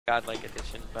godlike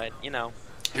edition, but you know.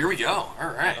 Here we go.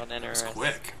 All right. That was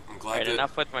quick. I'm glad right, that...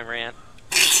 enough with my rant.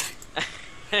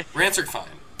 Rants are fine.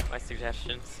 My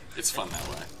suggestions. It's fun that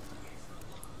way.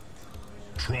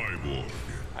 Tribal.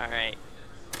 Alright.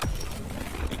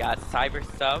 We got Cyber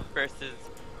Sub versus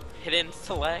Hidden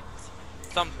Select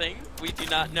something we do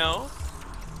not know.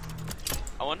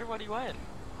 I wonder what he went.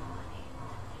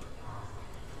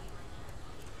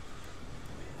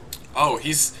 Oh,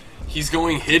 he's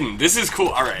going hidden. This is cool.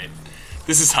 All right.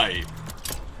 This is hype.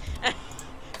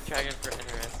 Dragon for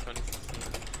NRS 2016.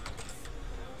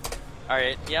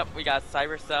 Alright, yep, we got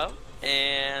Cyber Sub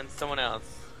and someone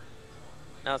else.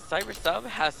 Now, Cyber Sub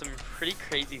has some pretty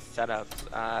crazy setups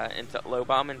into low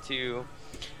bomb into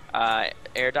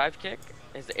air dive kick.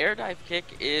 His air dive kick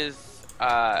is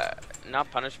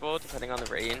not punishable depending on the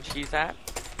range he's at.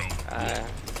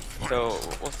 So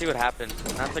we'll see what happens.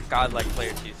 And that's a godlike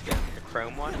player 2 skin, the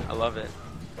chrome one. I love it.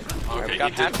 Okay, he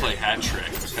did play hat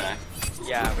trick. Okay.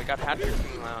 Yeah, we got hat trick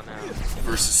now.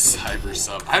 Versus Cyber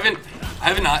Sub. I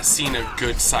haven't not seen a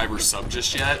good Cyber Sub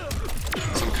just yet,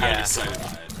 so I'm kind of excited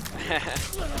by it.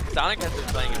 Sonic has been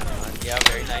playing it fun. Yeah,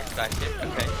 very nice dive kick.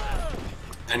 Okay.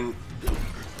 And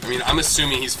I mean, I'm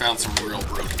assuming he's found some real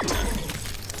broken tech.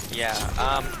 Yeah.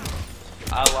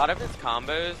 A lot of his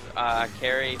combos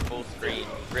carry full screen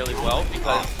really well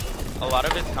because a lot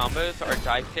of his combos are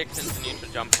dive kicks into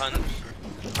neutral jump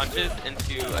punches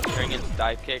into a string into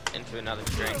dive kick into another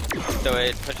string. So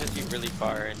it pushes you really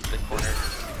far into the corner.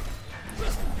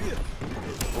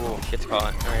 Ooh, gets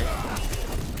caught. Alright.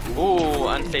 Ooh,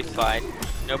 unsafe slide.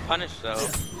 No punish though.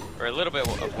 Or a little bit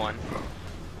of one.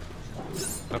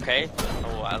 Okay.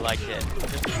 Oh, I like it.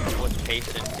 Just was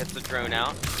patient. Gets the drone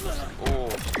out. Ooh.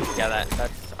 Yeah,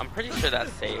 that's I'm pretty sure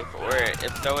that's safe. Or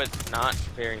if so, it's not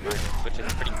very much, which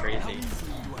is pretty crazy.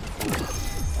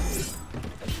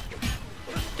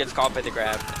 Gets caught by the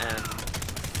grab, and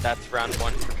that's round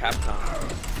 1 for Capcom.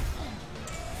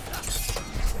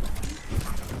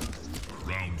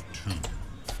 Round 2.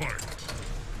 Fight.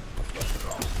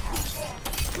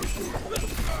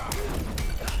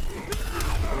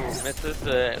 Ooh, misses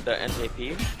the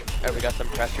NJP. Oh, we got some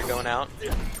pressure going out.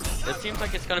 This seems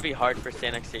like it's going to be hard for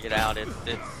ISanixI to get out. It's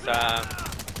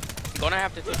going to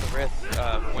have to take a risk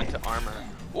of went to armor.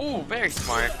 Ooh, very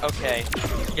smart. Okay,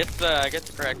 gets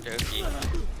the correct Oki.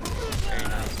 Very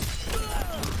nice.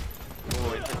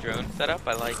 Ooh, it's a drone setup.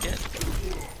 I like it.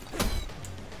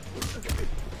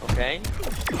 Okay,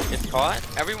 gets caught.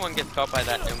 Everyone gets caught by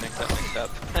that no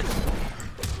mix-up.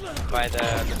 By the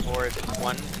forward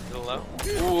one into the low.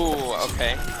 Ooh,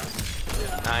 okay.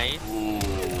 Nice. Ooh.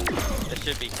 This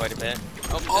should be quite a bit.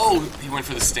 Oh, he went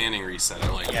for the standing reset. I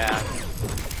like it. Yeah.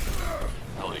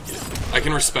 I like it. I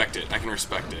can respect it.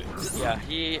 Yeah,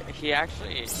 he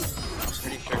actually, I'm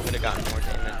pretty sure could have gotten more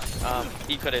damage.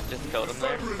 He could have just killed him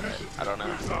there, but I don't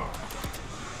know.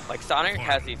 Like Sonic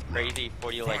has these crazy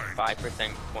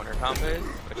 5% corner combos,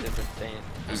 which is insane.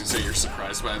 I was gonna say you're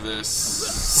surprised by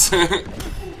this.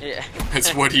 Yeah.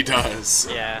 It's what he does.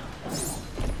 Yeah.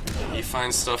 He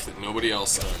finds stuff that nobody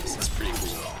else does. It's pretty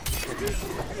cool.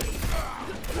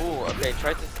 Ooh, okay,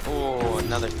 try to. Ooh,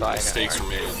 another slide. Mistakes were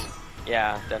made.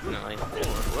 Yeah, definitely.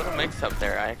 A little mix up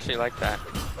there. I actually like that.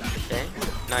 Okay,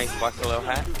 nice buffalo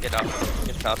hat. Get up,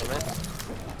 get out of it.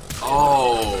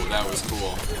 Oh, that was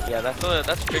cool. Yeah,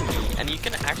 that's tricky, and you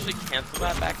can actually cancel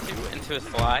that back into a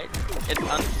slide. It's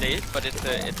unsafe, but it's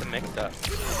a mix up.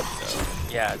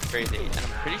 So yeah, it's crazy, and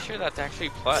I'm pretty sure that's actually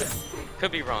plus.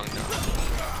 Could be wrong though.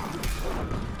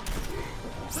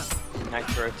 Nice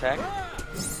throw tech.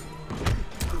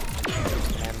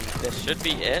 And this should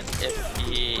be it if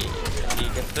he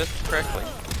gets this correctly.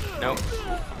 Nope.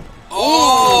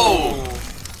 Oh!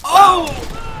 Oh!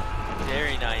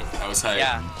 Very nice. That was hype.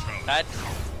 Yeah, that's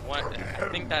one. I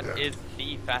think that is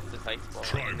the fastest ice ball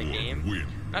in the game.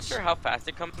 Not sure how fast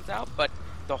it comes out, but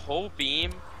the whole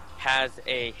beam has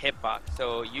a hitbox,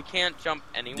 so you can't jump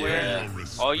anywhere. Yeah.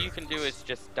 All you can do is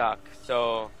just duck.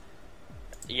 So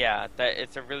yeah,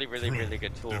 it's a really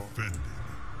good tool.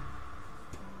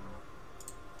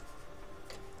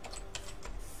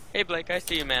 Hey Blake, I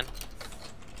see you, man.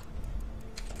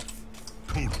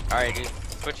 Alright, he's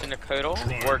switching to Kodal.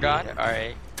 War God,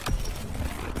 alright.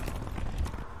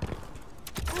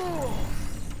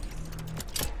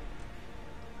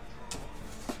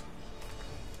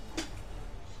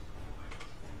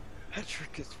 That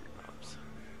trick is free bombs.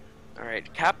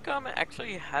 Alright, Capcom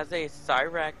actually has a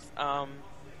Cyrax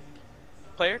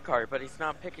player card, but he's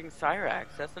not picking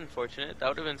Cyrax. That's unfortunate. That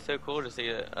would have been so cool to see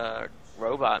a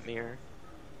robot mirror.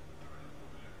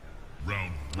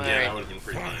 Round Yeah, Alright. that would have been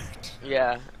pretty hard.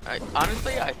 Yeah,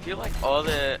 honestly, I feel like all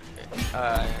the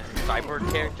cyborg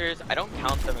characters, I don't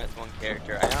count them as one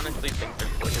character. I honestly think they're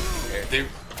four different characters.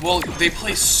 They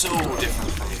play so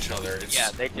different from each other.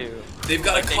 Yeah, they do. They've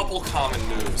got a couple common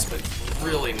moves, but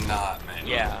really not many.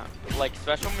 Yeah, like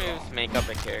special moves make up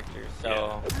a character,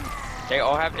 so they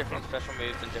all have different special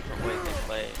moves and different ways they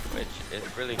play, which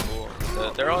is really cool.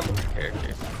 So they're all different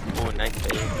characters. Ooh, nice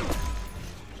bait.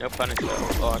 No punish though.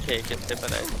 Oh, okay, it gets hit by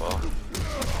the ice ball.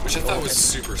 Which I thought was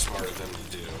super smart of them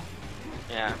to do.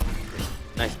 Yeah.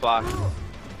 Nice block.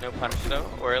 No punish though,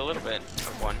 or a little bit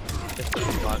of one. Just a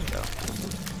little block though.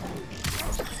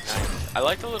 Nice. I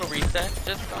like the little reset.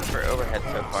 Just gone for overhead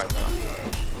so far though.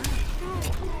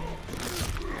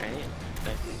 Alright.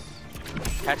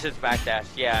 Nice. Catches backdash.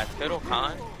 Yeah, total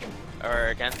con or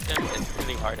against him, it's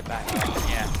really hard to back off.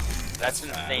 Yeah. That's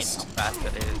insane how fast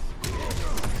it is.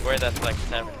 Where that's like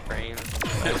 7 frames.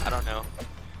 I don't know.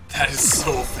 That is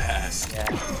so fast. Yeah.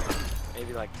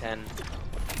 Maybe like 10.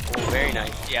 Oh, very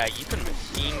nice. Yeah, you can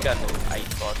machine gun those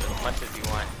ice balls as much as you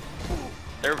want.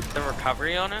 The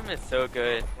recovery on him is so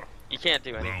good. You can't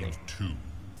do anything. Round 2.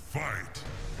 Fight.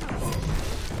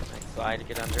 Nice slide to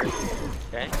get under.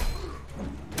 Okay.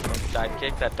 Nice dive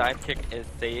kick. That dive kick is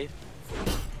safe.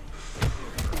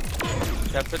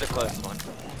 Except for the close one.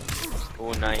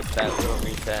 Oh, nice. That little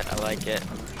reset. I like it.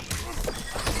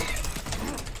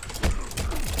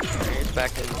 Alright,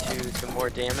 back into some more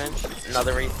damage.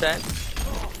 Another reset.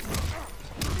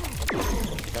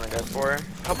 Gonna go for a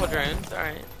couple drones.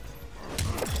 Alright.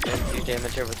 And 2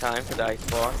 damage over time for the ice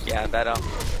ball. Yeah, that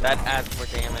adds more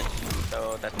damage.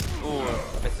 So that's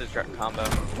misses direct combo.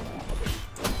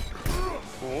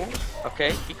 Ooh,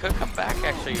 okay, he could come back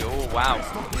actually. Oh wow.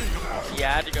 He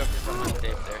had to go for something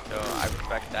safe there, so I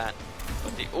respect that.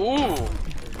 But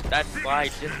that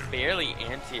slide just barely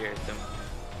anti-airs him.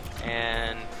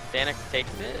 And ISanixI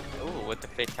takes it. Ooh, with the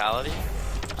fatality.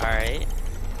 Alright.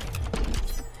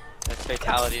 That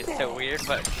fatality is so weird,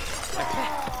 but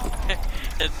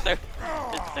it's so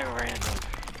random.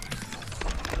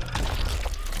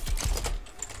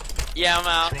 Yeah, I'm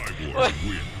out.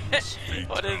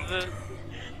 What is this?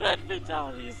 That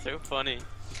fatality is so funny.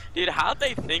 Dude, how'd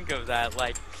they think of that?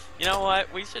 Like, you know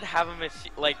what? We should have a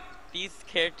machine. Like, these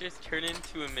characters turn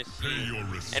into a machine.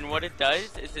 And what it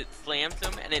does is it slams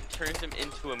them and it turns them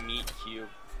into a meat cube.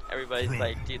 Everybody's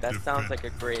like, dude, that sounds like a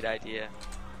great idea.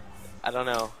 I don't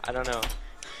know.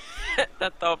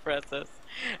 That thought process.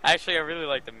 Actually, I really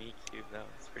like the meat cube, though.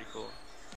 It's pretty cool.